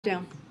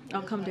Down.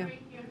 I'll come down.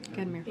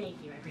 Mayor.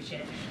 Thank you, I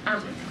appreciate it.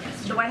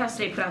 So the White House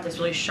today put out this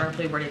really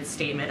sharply worded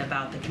statement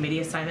about the committee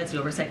assignments, the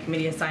Oversight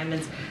Committee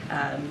assignments.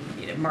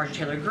 Marjorie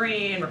Taylor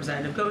Greene,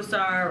 Representative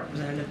Gosar,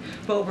 Representative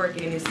Boebert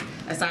getting these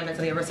assignments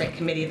on the Oversight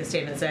Committee. The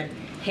statement said,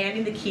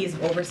 handing the keys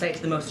of oversight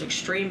to the most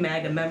extreme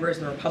MAGA members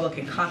in the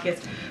Republican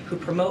caucus who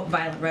promote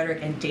violent rhetoric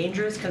and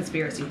dangerous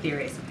conspiracy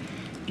theories.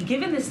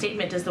 Given this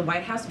statement, does the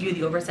White House view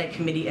the Oversight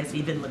Committee as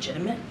even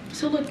legitimate?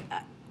 So look,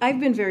 I've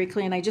been very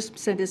clear, and I just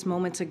said this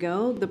moments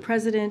ago, the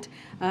president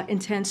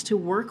intends to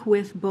work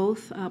with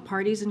both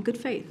parties in good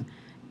faith,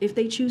 if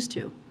they choose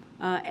to,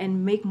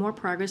 and make more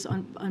progress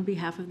on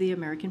behalf of the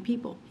American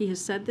people. He has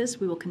said this,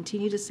 we will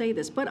continue to say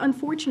this. But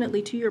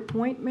unfortunately, to your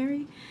point,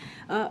 Mary,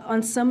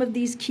 on some of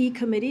these key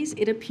committees,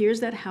 it appears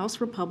that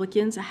House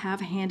Republicans have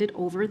handed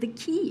over the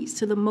keys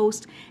to the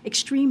most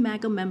extreme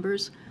MAGA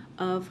members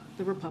of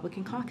the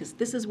Republican caucus.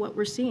 This is what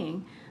we're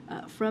seeing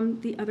from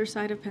the other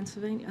side of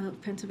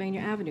Pennsylvania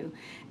Avenue.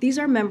 These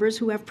are members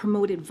who have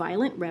promoted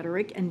violent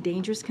rhetoric and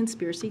dangerous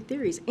conspiracy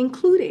theories,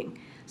 including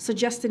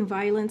suggesting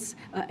violence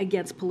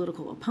against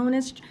political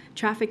opponents,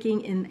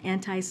 trafficking in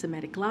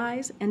anti-Semitic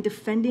lies, and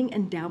defending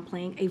and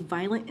downplaying a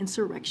violent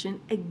insurrection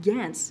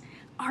against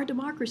our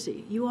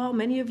democracy.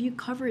 Many of you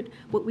covered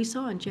what we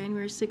saw on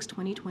January 6,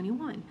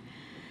 2021.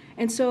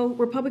 And so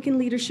Republican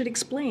leaders should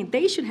explain.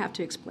 They should have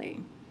to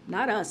explain.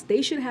 Not us.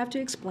 They should have to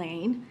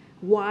explain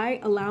why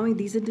allowing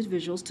these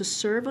individuals to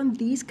serve on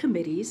these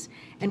committees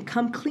and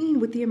come clean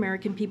with the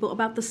American people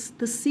about the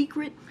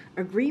secret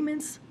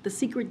agreements, the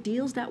secret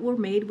deals that were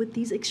made with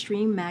these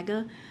extreme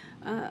MAGA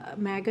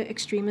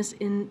extremists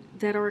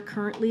that are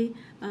currently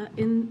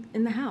in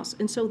the House.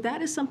 And so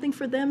that is something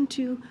for them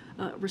to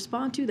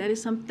respond to.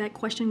 That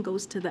question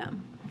goes to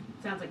them.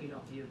 Sounds like you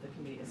don't view the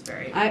committee as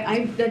very.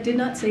 I did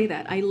not say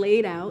that. I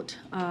laid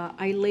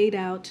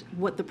out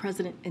what the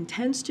president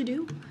intends to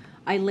do.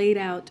 I laid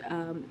out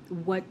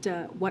what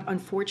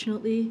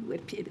unfortunately,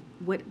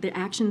 what the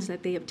actions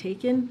that they have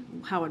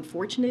taken, how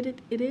unfortunate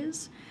it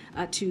is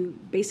to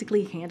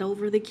basically hand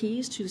over the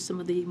keys to some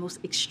of the most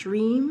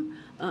extreme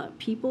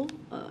people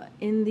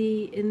in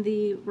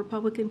the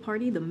Republican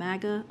Party, the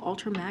MAGA,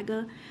 ultra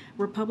MAGA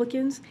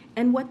Republicans,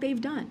 and what they've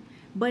done.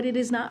 But it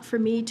is not for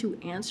me to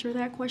answer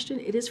that question.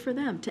 It is for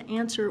them to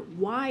answer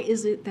why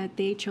is it that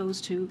they chose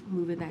to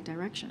move in that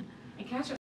direction.